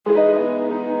Hello,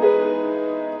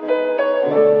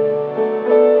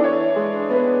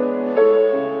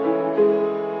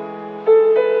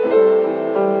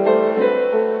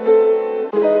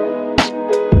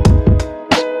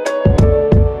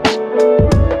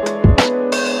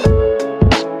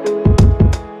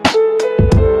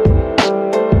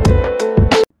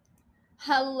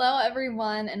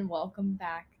 everyone, and welcome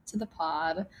back to the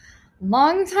pod.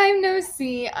 Long time no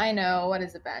see. I know, what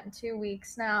has it been? 2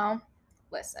 weeks now?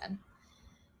 Listen,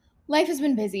 life has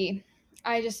been busy.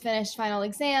 I just finished final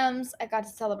exams. I got to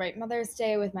celebrate Mother's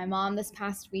Day with my mom this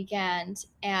past weekend,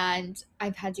 and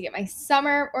I've had to get my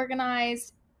summer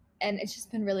organized, and it's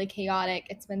just been really chaotic.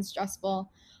 It's been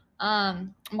stressful.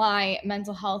 My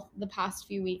mental health the past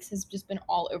few weeks has just been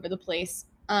all over the place.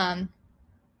 But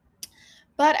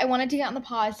I wanted to get on the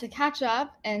pod to catch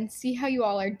up and see how you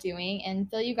all are doing and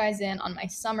fill you guys in on my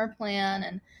summer plan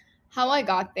and how I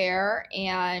got there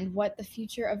and what the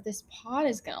future of this pod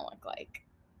is going to look like.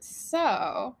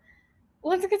 So,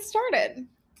 let's get started.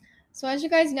 So, as you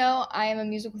guys know, I am a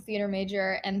musical theater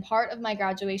major, and part of my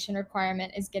graduation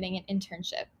requirement is getting an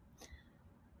internship.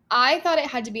 I thought it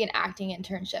had to be an acting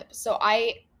internship. So,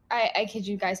 I kid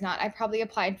you guys not, I probably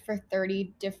applied for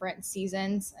 30 different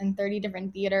seasons and 30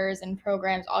 different theaters and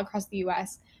programs all across the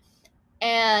US.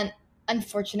 And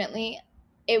unfortunately,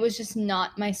 it was just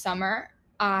not my summer.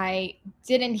 I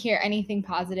didn't hear anything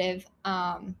positive.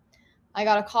 I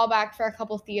got a call back for a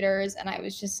couple theaters, and I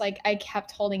was just like, I kept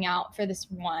holding out for this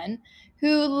one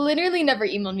who literally never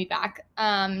emailed me back.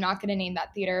 Not going to name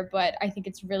that theater, but I think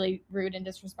it's really rude and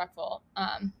disrespectful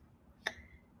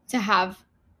to have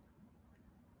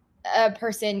a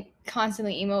person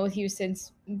constantly email with you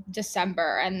since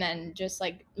December and then just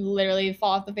like literally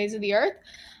fall off the face of the earth.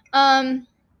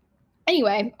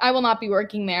 Anyway, I will not be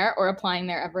working there or applying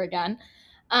there ever again.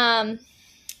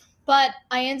 But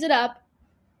I ended up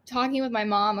talking with my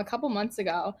mom a couple months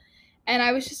ago, and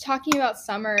I was just talking about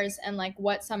summers and like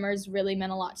what summers really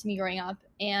meant a lot to me growing up.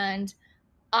 And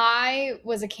I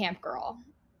was a camp girl,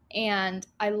 and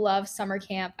I love summer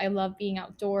camp. I love being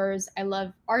outdoors. I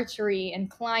love archery and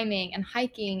climbing and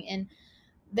hiking. And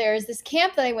there's this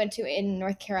camp that I went to in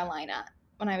North Carolina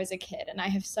when I was a kid, and I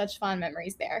have such fond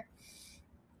memories there.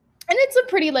 And it's a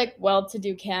pretty like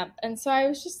well-to-do camp. And so I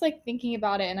was just like thinking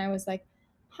about it, and I was like,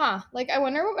 like I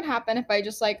wonder what would happen if I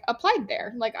just like applied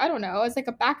there. Like, I don't know, as like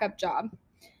a backup job.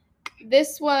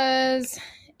 This was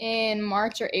in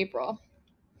March or April.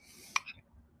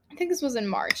 I think this was in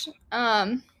March.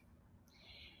 And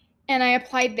I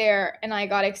applied there, and I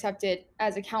got accepted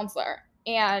as a counselor.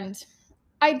 And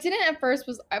I didn't at first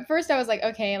I was like,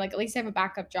 okay, like at least I have a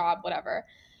backup job, whatever.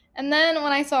 And then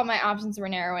when I saw my options were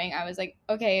narrowing, I was like,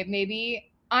 okay,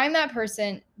 maybe I'm that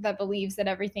person that believes that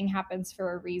everything happens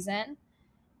for a reason.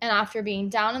 And after being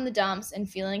down in the dumps and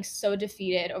feeling so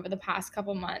defeated over the past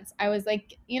couple months, I was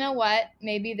like, you know what?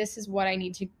 Maybe this is where I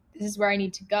need to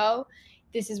go.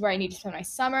 This is where I need to spend my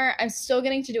summer. I'm still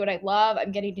getting to do what I love.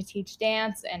 I'm getting to teach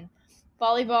dance and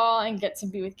volleyball and get to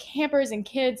be with campers and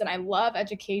kids. And I love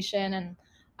education, and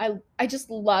I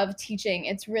just love teaching.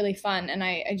 It's really fun, and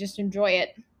I just enjoy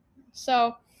it.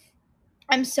 So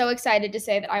I'm so excited to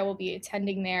say that I will be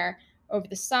attending there over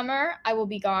the summer. I will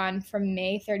be gone from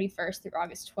May 31st through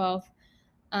August 12th.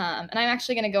 And I'm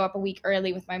actually going to go up a week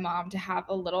early with my mom to have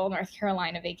a little North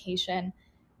Carolina vacation.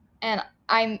 And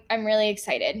I'm really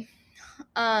excited.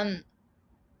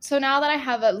 So now that I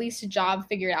have at least a job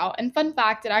figured out, and fun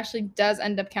fact, it actually does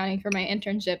end up counting for my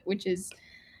internship, which is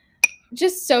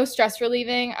just so stress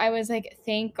relieving. I was like,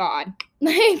 thank God.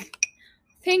 Like,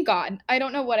 thank God. I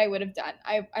don't know what I would have done.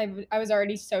 I was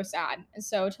already so sad. And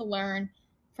so to learn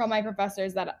from my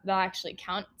professors that actually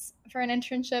counts for an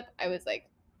internship, I was like,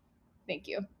 thank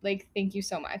you. Like, thank you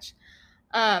so much.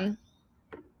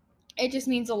 It just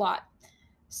means a lot.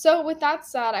 So with that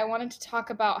said, I wanted to talk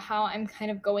about how I'm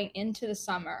kind of going into the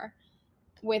summer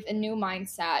with a new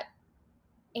mindset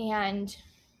and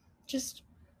just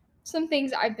some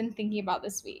things I've been thinking about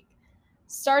this week.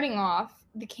 Starting off,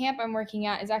 the camp I'm working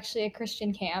at is actually a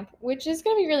Christian camp, which is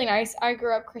going to be really nice. I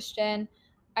grew up Christian.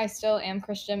 I still am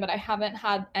Christian, but I haven't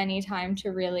had any time to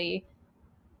really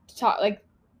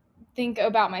think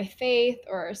about my faith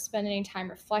or spend any time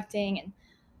reflecting. And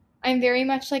I'm very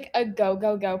much like a go,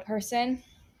 go, go person.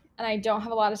 And I don't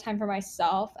have a lot of time for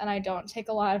myself, and I don't take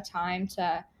a lot of time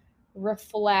to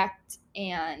reflect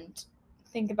and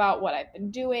think about what I've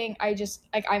been doing. I just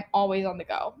like I'm always on the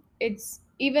go. It's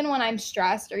even when I'm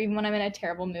stressed or even when I'm in a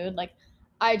terrible mood, like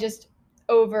I just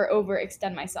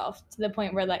overextend myself to the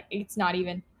point where like it's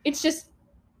just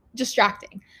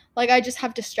distracting. Like I just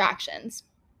have distractions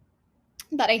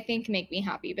that I think make me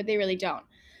happy, but they really don't.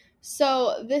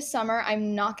 So this summer,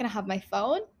 I'm not going to have my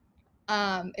phone.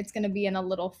 It's going to be in a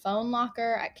little phone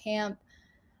locker at camp.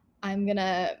 I'm going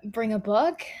to bring a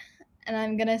book and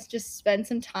I'm going to just spend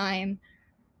some time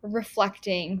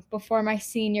reflecting before my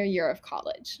senior year of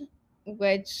college,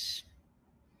 which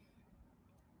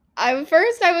I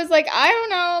was like, I don't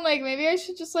know, like maybe I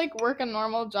should just like work a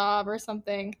normal job or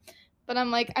something. But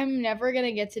I'm like, I'm never going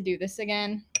to get to do this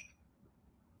again.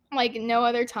 Like no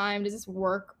other time does this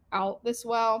work out this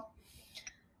well.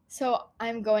 So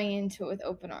I'm going into it with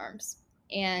open arms.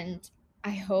 And I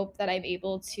hope that I'm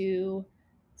able to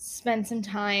spend some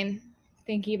time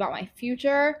thinking about my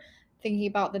future, thinking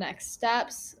about the next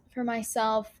steps for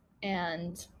myself,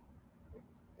 and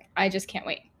I just can't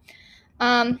wait.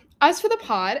 As for the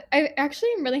pod, I actually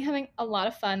am really having a lot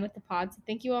of fun with the pod. So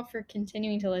thank you all for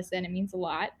continuing to listen. It means a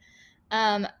lot.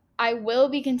 Um, I will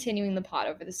be continuing the pod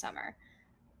over the summer.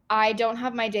 I don't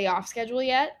have my day off schedule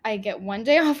yet. I get one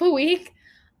day off a week.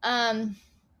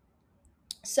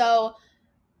 So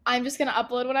I'm just gonna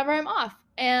upload whenever I'm off.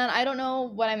 And I don't know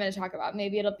what I'm gonna talk about.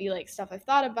 Maybe it'll be like stuff I've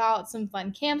thought about, some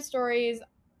fun camp stories.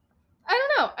 I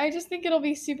don't know. I just think it'll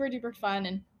be super duper fun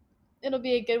and it'll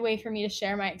be a good way for me to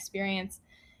share my experience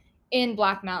in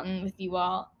Black Mountain with you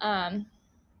all.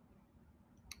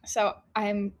 So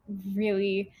I'm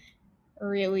really,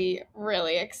 really,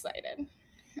 really excited.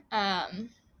 Um,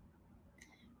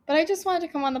 but I just wanted to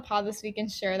come on the pod this week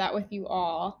and share that with you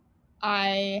all.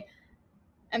 I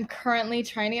am currently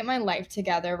trying to get my life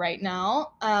together right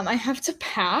now. I have to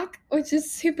pack, which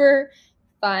is super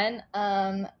fun.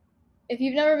 If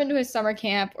you've never been to a summer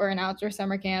camp or an outdoor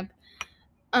summer camp,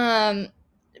 um,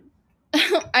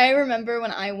 I remember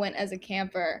when I went as a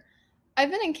camper. I've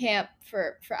been in camp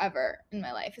for forever in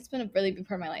my life. It's been a really big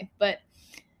part of my life. But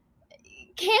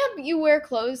camp, you wear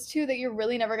clothes too that you're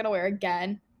really never gonna wear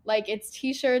again. Like it's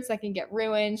t-shirts that can get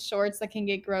ruined, shorts that can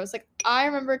get gross. Like I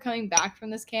remember coming back from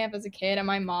this camp as a kid and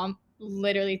my mom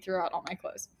literally threw out all my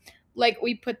clothes. Like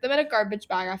we put them in a garbage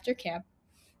bag after camp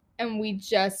and we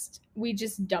just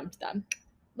dumped them.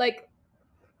 Like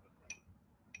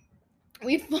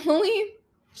we fully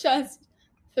just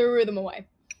threw them away.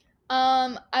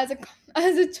 As a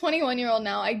 21-year-old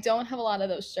now, I don't have a lot of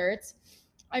those shirts.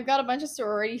 I've got a bunch of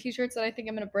sorority t-shirts that I think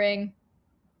I'm gonna bring.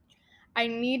 I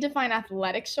need to find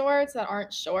athletic shorts that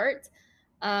aren't short.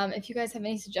 If you guys have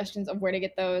any suggestions of where to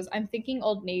get those, I'm thinking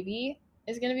Old Navy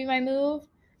is gonna be my move,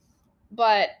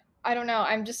 but I don't know.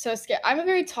 I'm just so scared. I'm a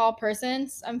very tall person.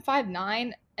 I'm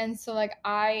 5'9", and so like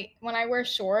when I wear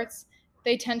shorts,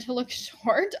 they tend to look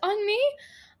short on me.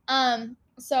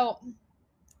 So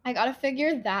I gotta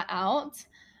figure that out.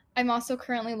 I'm also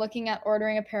currently looking at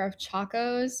ordering a pair of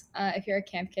Chacos. If you're a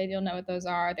camp kid, you'll know what those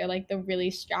are. They're like the really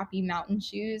strappy mountain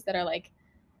shoes that are like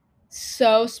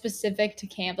so specific to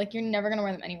camp. Like you're never gonna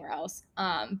wear them anywhere else.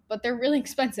 But they're really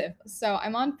expensive. So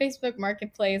I'm on Facebook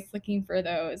Marketplace looking for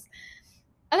those.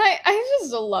 And I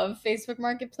just love Facebook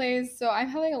Marketplace. So I'm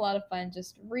having a lot of fun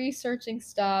just researching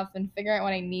stuff and figuring out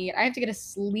what I need. I have to get a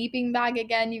sleeping bag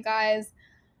again, you guys.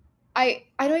 I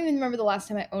don't even remember the last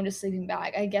time I owned a sleeping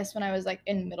bag. I guess when I was like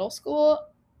in middle school.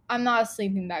 I'm not a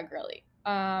sleeping bag girly.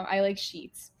 I like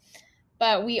sheets.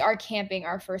 But we are camping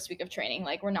our first week of training.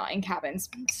 Like we're not in cabins.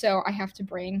 So I have to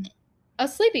bring a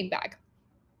sleeping bag.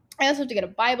 I also have to get a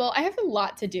Bible. I have a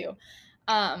lot to do.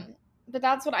 But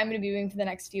that's what I'm going to be doing for the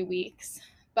next few weeks.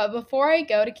 But before I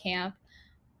go to camp,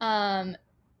 I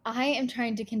am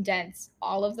trying to condense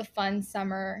all of the fun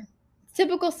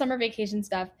typical summer vacation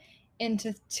stuff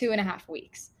into 2.5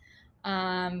 weeks.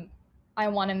 I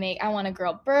want to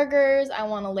grill burgers. I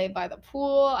want to lay by the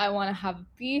pool. I want to have a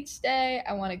beach day.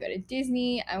 I want to go to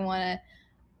Disney. I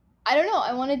don't know.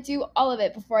 I want to do all of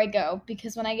it before I go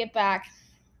because when I get back,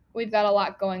 we've got a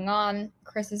lot going on.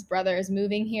 Chris's brother is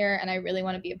moving here, and I really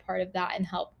want to be a part of that and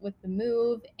help with the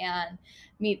move and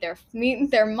meet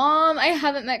their mom. I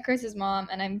haven't met Chris's mom,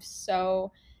 and I'm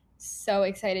so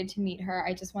excited to meet her.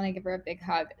 I just want to give her a big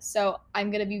hug. So I'm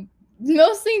gonna be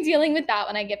mostly dealing with that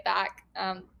when I get back.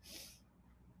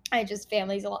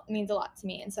 Family means a lot to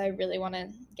me, and so I really want to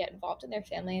get involved in their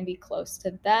family and be close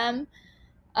to them.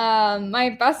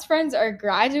 My best friends are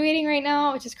graduating right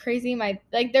now, which is crazy.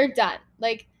 They're done.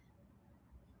 Like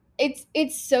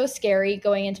it's so scary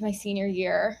going into my senior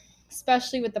year,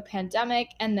 especially with the pandemic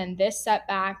and then this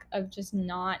setback of just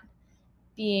not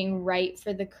being right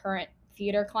for the current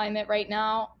theater climate right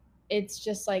now. It's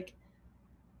just like,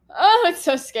 oh, it's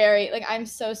so scary. Like I'm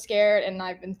so scared and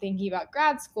I've been thinking about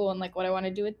grad school and like what I want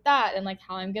to do with that and like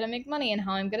how I'm going to make money and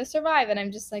how I'm going to survive and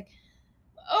I'm just like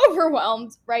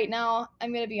overwhelmed right now.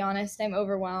 I'm going to be honest, I'm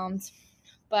overwhelmed.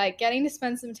 But getting to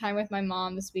spend some time with my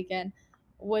mom this weekend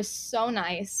was so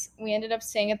nice. We ended up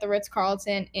staying at the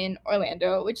Ritz-Carlton in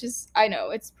Orlando, which is, I know,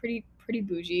 it's pretty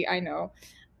bougie, I know.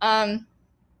 Um,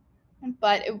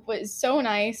 but it was so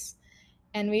nice,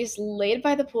 and we just laid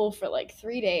by the pool for like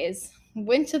 3 days.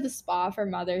 Went to the spa for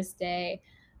Mother's Day.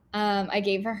 I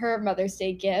gave her Mother's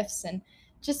Day gifts, and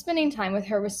just spending time with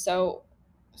her was so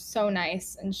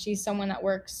nice. And she's someone that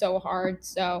works so hard,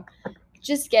 so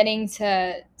just getting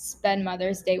to spend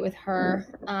Mother's Day with her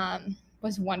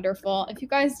was wonderful. If you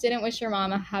guys didn't wish your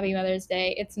mom a happy Mother's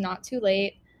Day, it's not too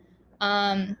late.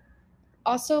 Um,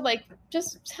 Also, like,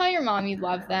 just tell your mom you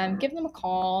love them. Give them a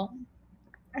call.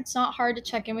 It's not hard to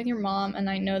check in with your mom, and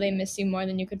I know they miss you more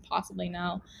than you could possibly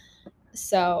know.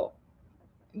 So,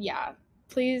 yeah,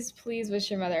 please wish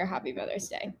your mother a happy Mother's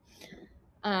Day.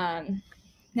 Um,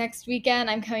 Next weekend,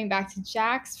 I'm coming back to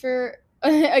Jack's for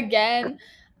again.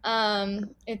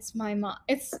 It's my mom.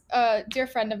 It's a dear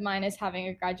friend of mine is having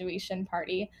a graduation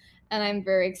party, and I'm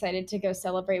very excited to go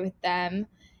celebrate with them.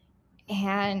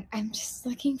 And I'm just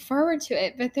looking forward to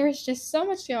it. But there's just so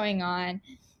much going on.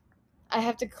 I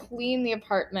have to clean the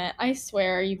apartment. I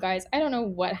swear, you guys, I don't know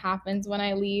what happens when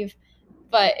I leave,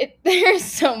 but there's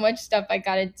so much stuff I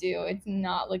gotta do. It's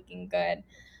not looking good.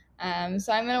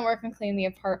 So I'm gonna work on cleaning the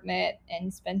apartment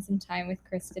and spend some time with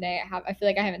Chris today. I feel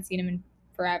like I haven't seen him in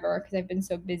forever because I've been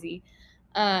so busy.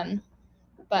 Um,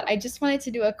 but I just wanted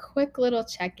to do a quick little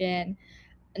check-in.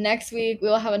 Next week we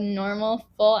will have a normal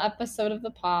full episode of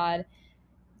the pod.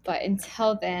 But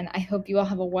until then, I hope you all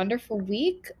have a wonderful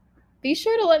week. Be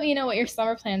sure to let me know what your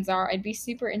summer plans are. I'd be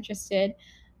super interested.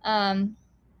 Um,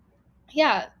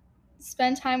 yeah,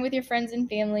 spend time with your friends and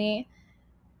family.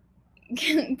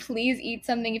 Please eat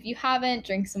something if you haven't,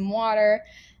 drink some water,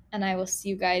 and I will see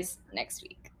you guys next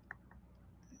week.